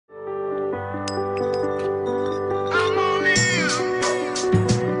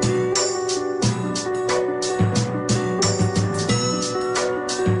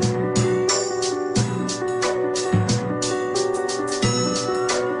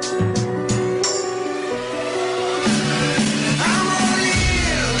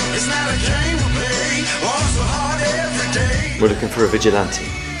We're looking for a vigilante.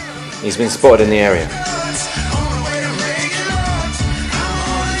 He's been spotted in the area.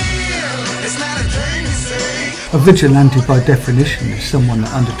 A vigilante by definition is someone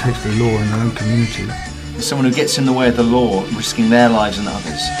that undertakes the law in their own community. It's someone who gets in the way of the law, risking their lives and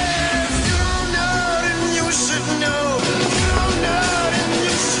others.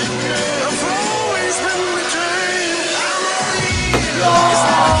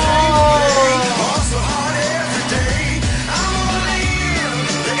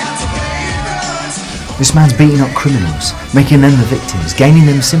 This man's beating up criminals, making them the victims, gaining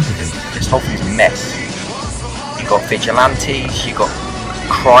them sympathy. This whole thing's a mess. You've got vigilantes, you've got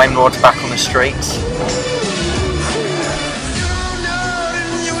crime lords back on the streets.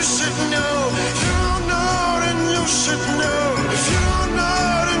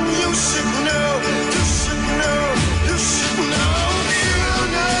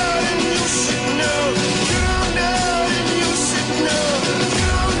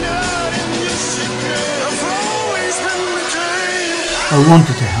 I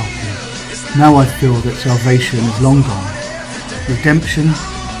wanted to help him. Now I feel that salvation is long gone. Redemption?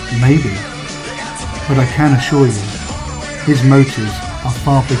 Maybe. But I can assure you, his motives are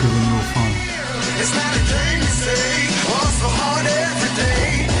far bigger than your fire.